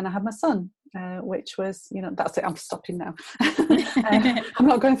then I had my son. Which was, that's it, I'm stopping now. I'm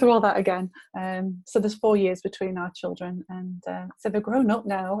not going through all that again. So there's 4 years between our children, and so they're grown up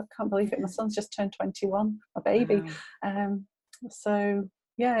now. I can't believe it. My son's just turned 21, a baby. Wow.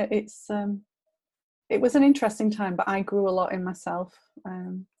 It was an interesting time, but I grew a lot in myself.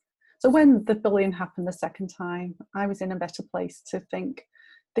 So when the bullying happened the second time, I was in a better place to think,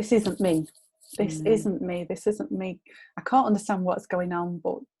 this isn't me. This isn't me. This isn't me. I can't understand what's going on,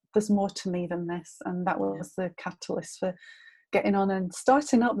 but there's more to me than this. And that was the catalyst for getting on and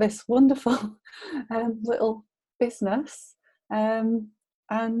starting up this wonderful little business. And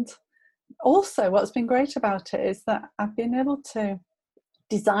also what's been great about it is that I've been able to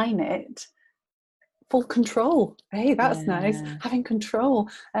design it full control. Hey, that's nice, having control.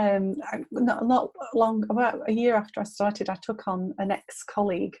 Not long, about a year after I started, I took on an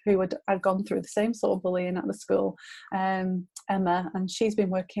ex-colleague who had gone through the same sort of bullying at the school, Emma, and she's been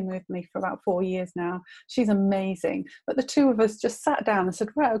working with me for about 4 years now. She's amazing. But the two of us just sat down and said,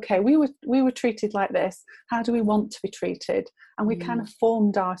 right, okay, we were treated like this. How do we want to be treated? And we kind of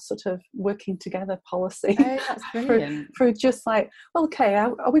formed our sort of working together policy. Oh, that's brilliant. for just like, well, okay,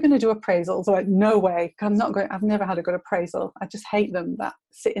 are we going to do appraisals? Like, no way. I'm not going. I've never had a good appraisal. I just hate them, that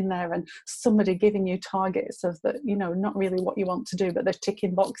sitting there and somebody giving you targets of that, not really what you want to do, but they're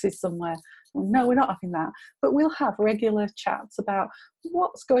ticking boxes somewhere. Well, no, we're not having that. But we'll have regular chats about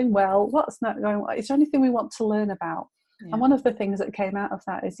what's going well, what's not going well. Is there anything we want to learn about? And one of the things that came out of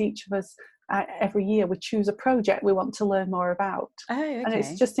that is each of us, every year, we choose a project we want to learn more about. Oh, okay. And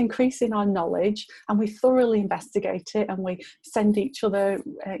it's just increasing our knowledge, and we thoroughly investigate it, and we send each other,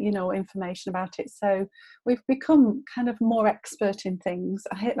 information about it. So we've become kind of more expert in things.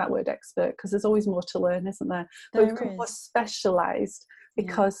 I hate that word expert, because there's always more to learn, isn't there? But we've become more specialised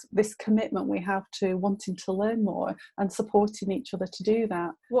because this commitment we have to wanting to learn more and supporting each other to do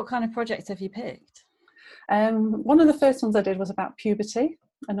that. What kind of projects have you picked? One of the first ones I did was about puberty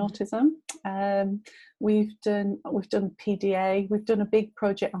and autism. We've done PDA. We've done a big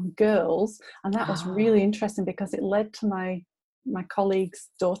project on girls, and that was really interesting because it led to my colleague's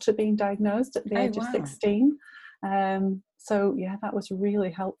daughter being diagnosed at the age of 16. So yeah, that was really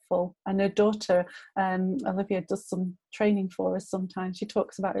helpful. And her daughter, Olivia, does some training for us sometimes. She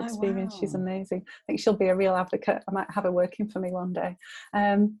talks about her experience. She's amazing. I think she'll be a real advocate. I might have her working for me one day.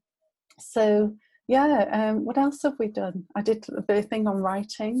 What else have we done? I did the thing on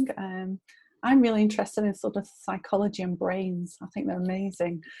writing. I'm really interested in sort of psychology and brains. I think they're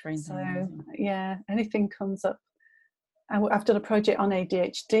amazing. Brains are amazing. Yeah, anything comes up. I've done a project on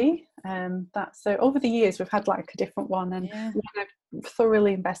ADHD. So over the years we've had like a different one, and I've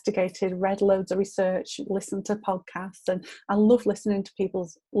thoroughly investigated, read loads of research, listened to podcasts, and I love listening to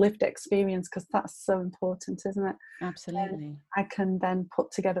people's lived experience, because that's so important, isn't it? Absolutely. I can then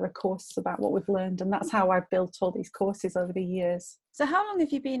put together a course about what we've learned, and that's how I've built all these courses over the years. So how long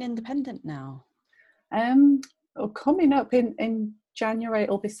have you been independent now? Coming up in January,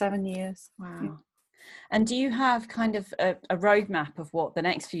 it'll be 7 years. Wow. Yeah. And do you have kind of a roadmap of what the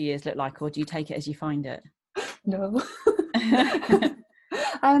next few years look like, or do you take it as you find it? No.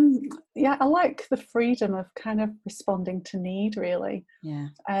 I like the freedom of kind of responding to need, really. Yeah.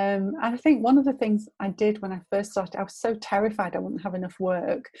 And I think one of the things I did when I first started, I was so terrified I wouldn't have enough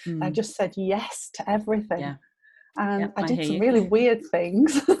work. I just said yes to everything. Yeah. And I did some really weird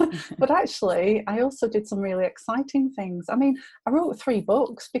things, but actually I also did some really exciting things. I mean, I wrote 3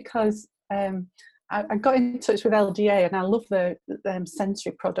 books because I got in touch with LDA, and I love the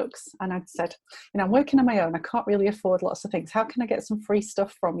sensory products, and I'd said, I'm working on my own, I can't really afford lots of things, how can I get some free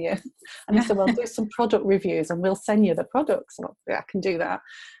stuff from you? And they said, well, do some product reviews and we'll send you the products. Well, yeah, I can do that.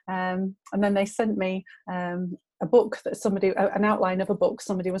 And then they sent me a book that an outline of a book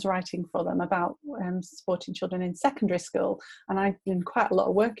somebody was writing for them about supporting children in secondary school. And I've done quite a lot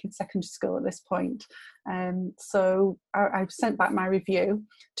of work in secondary school at this point. So I sent back my review.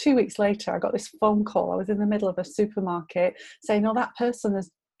 2 weeks later, I got this phone call. I was in the middle of a supermarket saying, oh, that person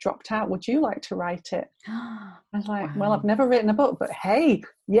has dropped out. Would you like to write it? I was like, well, I've never written a book, but hey,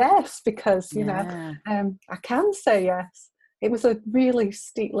 yes, because, I can say yes. It was a really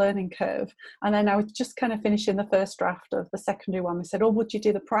steep learning curve. And then I was just kind of finishing the first draft of the secondary one. They said, oh, would you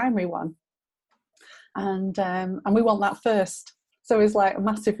do the primary one? And we want that first. So it was like a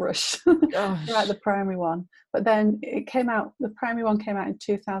massive rush to write the primary one. But then the primary one came out in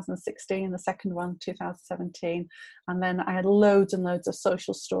 2016, the second one 2017. And then I had loads and loads of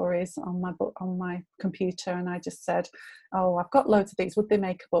social stories on my computer. And I just said, oh, I've got loads of these. Would they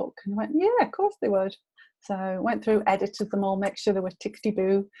make a book? And I went, yeah, of course they would. So I went through, edited them all, make sure they were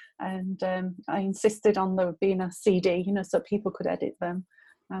tickety-boo, and I insisted on there being a CD, so people could edit them,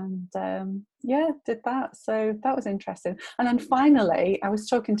 and did that. So that was interesting. And then finally, I was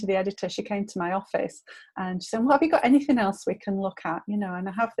talking to the editor. She came to my office and she said, well, have you got anything else we can look at? And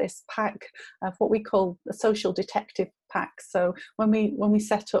I have this pack of what we call the social detective pack. So when we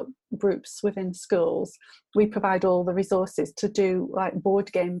set up groups within schools, we provide all the resources to do like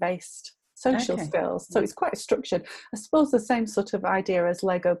board game based social skills. So it's quite structured. I suppose the same sort of idea as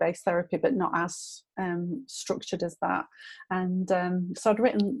Lego based therapy, but not as structured as that. And so I'd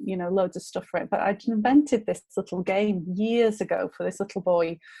written loads of stuff for it, but I'd invented this little game years ago for this little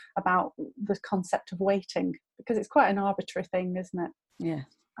boy about the concept of waiting, because it's quite an arbitrary thing, isn't it? Yeah.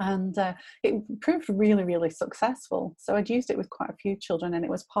 And it proved really, really successful. So I'd used it with quite a few children, and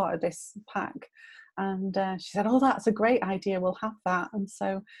it was part of this pack. And she said, oh, that's a great idea, we'll have that. And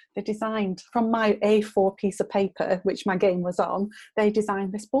so they designed, from my A4 piece of paper, which my game was on, they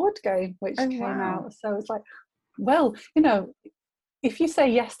designed this board game, which came out. So it's like, well, if you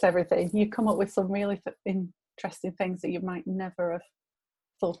say yes to everything, you come up with some really interesting things that you might never have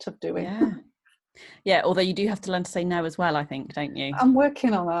thought of doing. Yeah, although you do have to learn to say no as well, I think, don't you? I'm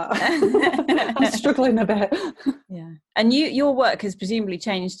working on that. I'm struggling a bit. Yeah. And your work has presumably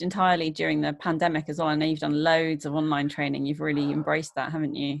changed entirely during the pandemic as well. I know you've done loads of online training. You've really embraced that,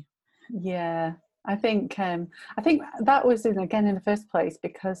 haven't you? Yeah. I think that was in the first place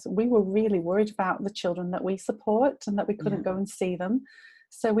because we were really worried about the children that we support and that we couldn't go and see them.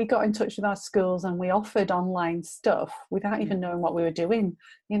 So we got in touch with our schools and we offered online stuff without even knowing what we were doing.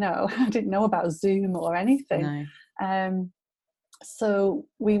 You know, I didn't know about Zoom or anything. No. So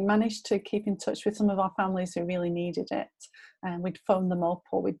we managed to keep in touch with some of our families who really needed it. And we'd phone them up,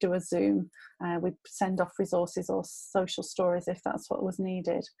 or we'd do a Zoom. We'd send off resources or social stories if that's what was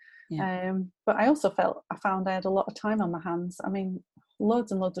needed. Yeah. But I also found I had a lot of time on my hands. I mean,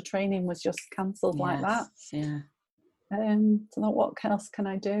 loads and loads of training was just cancelled like that. Yeah. So what else can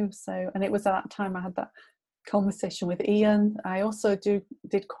I do? So, and it was at that time I had that conversation with Ian. I also did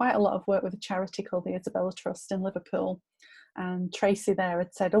quite a lot of work with a charity called the Isabella Trust in Liverpool. And Tracy there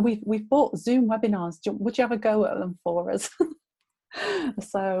had said, "Oh, we've bought Zoom webinars. Would you have a go at them for us?"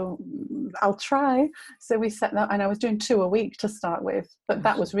 So I'll try. So we set that, and I was doing 2 a week to start with, but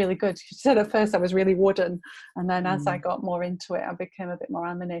that was really good. She said at first I was really wooden, and then as I got more into it, I became a bit more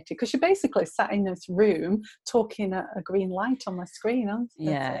animated, because you basically sat in this room talking at a green light on the screen.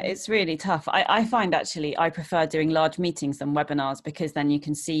 Yeah, it's really tough. I find actually I prefer doing large meetings than webinars, because then you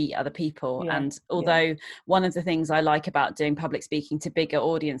can see other people. Yeah, and although one of the things I like about doing public speaking to bigger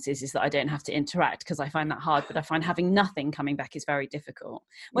audiences is that I don't have to interact, because I find that hard, but I find having nothing coming back is very difficult.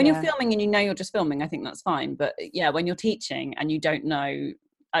 When you're filming and you know you're just filming, I think that's fine. But yeah, when you're teaching and you don't know,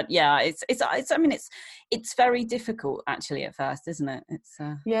 it's I mean it's very difficult actually at first, isn't it?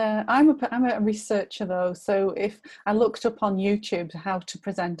 Yeah, I'm a researcher though, so if I looked up on YouTube how to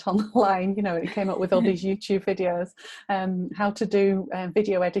present online, you know, it came up with all these YouTube videos, how to do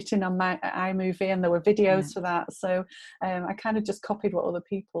video editing on my iMovie, and there were videos for that. So I kind of just copied what other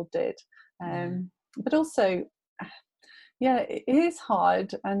people did, but also, yeah, it is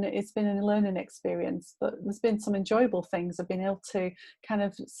hard, and it's been a learning experience, but there's been some enjoyable things. I've been able to kind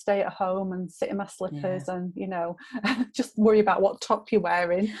of stay at home and sit in my slippers and, you know, just worry about what top you're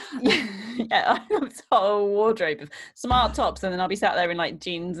wearing. Yeah, I have this whole wardrobe of smart tops, and then I'll be sat there in like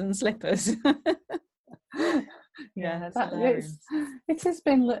jeans and slippers. It has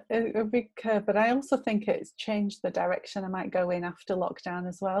been a big curve, but I also think it's changed the direction I might go in after lockdown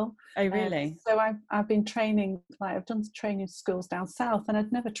as well. Oh, really? So I've been training, like I've done training schools down south, and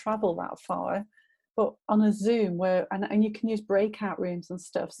I'd never travel that far, but on a Zoom and you can use breakout rooms and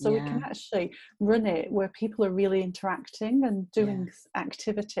stuff, so we can actually run it where people are really interacting and doing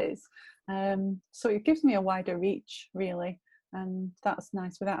activities. So it gives me a wider reach, really. And that's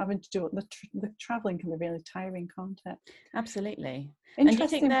nice without having to do it. The traveling can be really tiring, can't it? Absolutely. And do you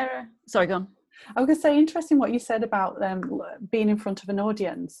think sorry, go on. I was going to say, interesting what you said about being in front of an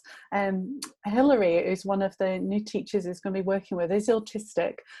audience. Hillary, who's one of the new teachers who's going to be working with, is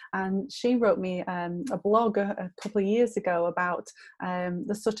autistic, and she wrote me a blog a couple of years ago about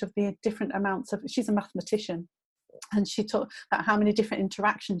the different amounts of. She's a mathematician. And she talked about how many different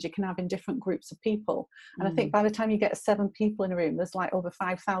interactions you can have in different groups of people. And I think by the time you get 7 people in a room, there's like over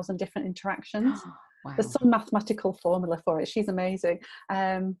 5,000 different interactions. Wow. There's some mathematical formula for it. She's amazing.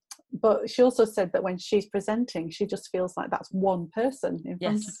 But she also said that when she's presenting, she just feels like that's one person in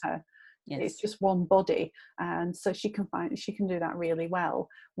front of her. Yes. It's just one body, and so she can do that really well.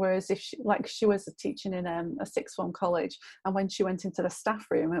 Whereas if she was teaching in a sixth form college, and when she went into the staff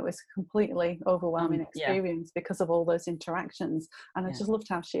room, it was a completely overwhelming experience because of all those interactions. And I just loved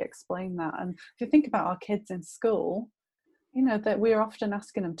how she explained that. And if you think about our kids in school, you know, that we're often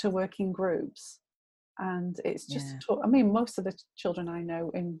asking them to work in groups, and it's just I mean, most of the children I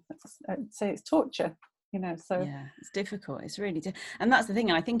know say it's torture. You know, so it's difficult. It's really and that's the thing.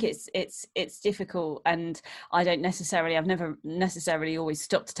 And I think it's difficult, and I've never necessarily always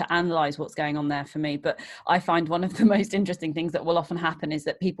stopped to analyze what's going on there for me. But I find one of the most interesting things that will often happen is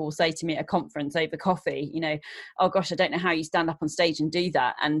that people will say to me at a conference over coffee, you know, "Oh gosh, I don't know how you stand up on stage and do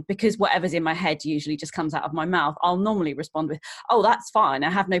that." And because whatever's in my head usually just comes out of my mouth, I'll normally respond with, "Oh, that's fine. I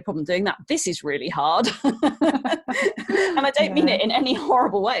have no problem doing that. This is really hard." And I don't mean it in any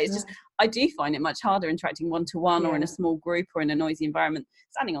horrible way. It's just, I do find it much harder interacting one-to-one or in a small group or in a noisy environment.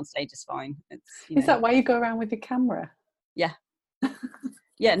 Standing on stage is fine. Is that why you go around with your camera? Yeah.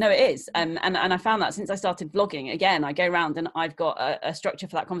 Yeah, no, it is. And I found that since I started vlogging, again, I go around and I've got a structure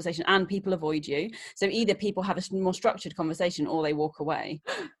for that conversation, and people avoid you. So either people have a more structured conversation or they walk away.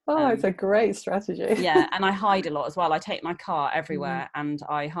 Oh, it's a great strategy. Yeah, and I hide a lot as well. I take my car everywhere and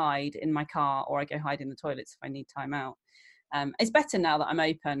I hide in my car, or I go hide in the toilets if I need time out. It's better now that I'm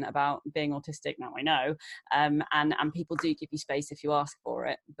open about being autistic, now I know, and people do give you space if you ask for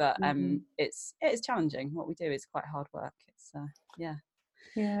it, but it's challenging. What we do is quite hard work. It's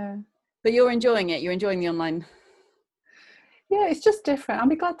but you're enjoying it. You're enjoying the online. Yeah, it's just different. I'll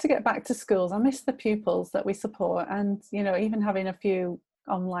be glad to get back to schools. I miss the pupils that we support, and you know, even having a few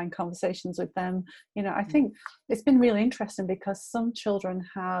online conversations with them. You know, I think it's been really interesting because some children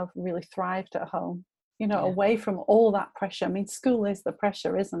have really thrived at home, you know, away from all that pressure. I mean, school is the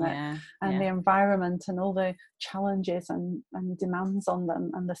pressure, isn't it? And the environment and all the challenges and demands on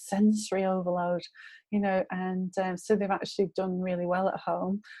them and the sensory overload, you know, and so they've actually done really well at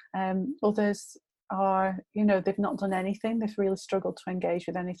home. Others are, you know, they've not done anything. They've really struggled to engage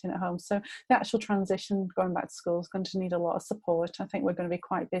with anything at home. So the actual transition going back to school is going to need a lot of support. I think we're going to be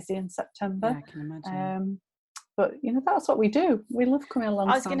quite busy in September. I can imagine. But, you know, that's what we do. We love coming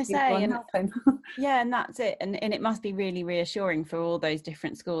alongside. I was going to say, and helping. Yeah, and that's it. And it must be really reassuring for all those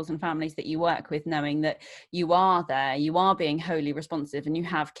different schools and families that you work with, knowing that you are there, you are being wholly responsive, and you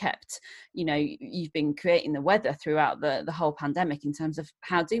have kept, you know, you've been creating the weather throughout the whole pandemic in terms of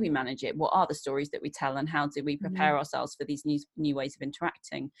how do we manage it? What are the stories that we tell, and how do we prepare ourselves for these new ways of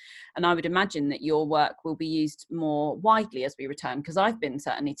interacting? And I would imagine that your work will be used more widely as we return, because I've been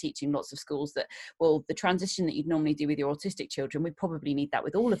certainly teaching lots of schools that, well, the transition that you'd normally do with your autistic children, we probably need that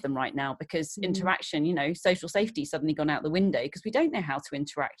with all of them right now, because interaction, you know, social safety suddenly gone out the window because we don't know how to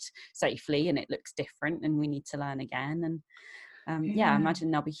interact safely, and it looks different, and we need to learn again. And I imagine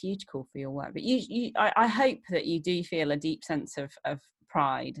there'll be huge call for your work. But I hope that you do feel a deep sense of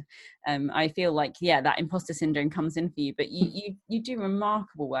pride. I feel like, that imposter syndrome comes in for you, but you do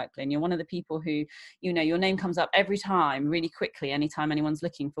remarkable work, Lynn. You're one of the people who, you know, your name comes up every time really quickly anytime anyone's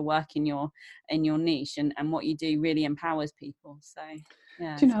looking for work in your niche, and what you do really empowers people. So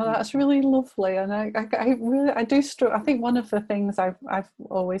do you know, that's really lovely, and I do struggle. I think one of the things I've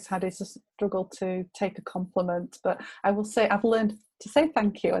always had is a struggle to take a compliment, but I will say I've learned to say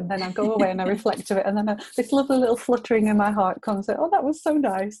thank you, and then I go away and I reflect on it, and then this lovely little fluttering in my heart comes and, oh, that was so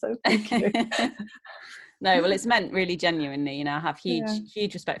nice, so thank you. No, well, it's meant really genuinely. You know, I have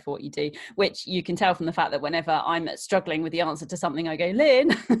huge respect for what you do, which you can tell from the fact that whenever I'm struggling with the answer to something, I go,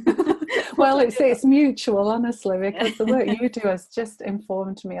 Lynn. Well, it's mutual, honestly, because the work you do has just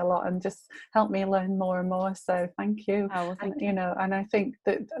informed me a lot and just helped me learn more and more. So thank you. Oh, well, thank you. You know, and I think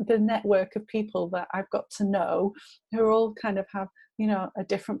that the network of people that I've got to know, who are all kind of have, you know, a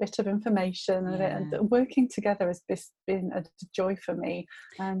different bit of information, and working together has been a joy for me.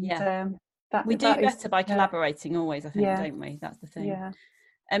 And we do better by collaborating always, I think, don't we? That's the thing.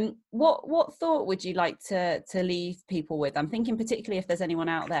 What thought would you like to leave people with? I'm thinking particularly if there's anyone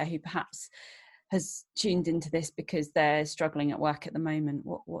out there who perhaps has tuned into this because they're struggling at work at the moment.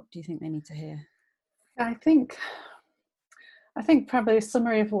 What do you think they need to hear? I think probably a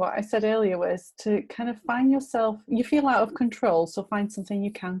summary of what I said earlier was to kind of find yourself, you feel out of control, so find something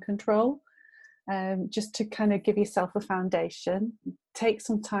you can control. Just to kind of give yourself a foundation. Take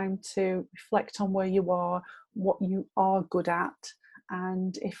some time to reflect on where you are, what you are good at,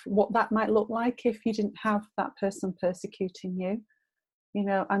 and what that might look like if you didn't have that person persecuting you, you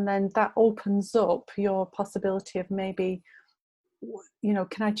know, and then that opens up your possibility of maybe, you know,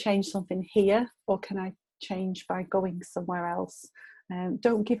 can I change something here, or can I change by going somewhere else?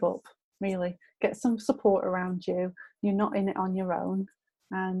 Don't give up, really. Get some support around you. You're not in it on your own,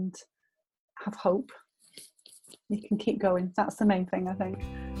 and have hope. You can keep going. That's the main thing, I think.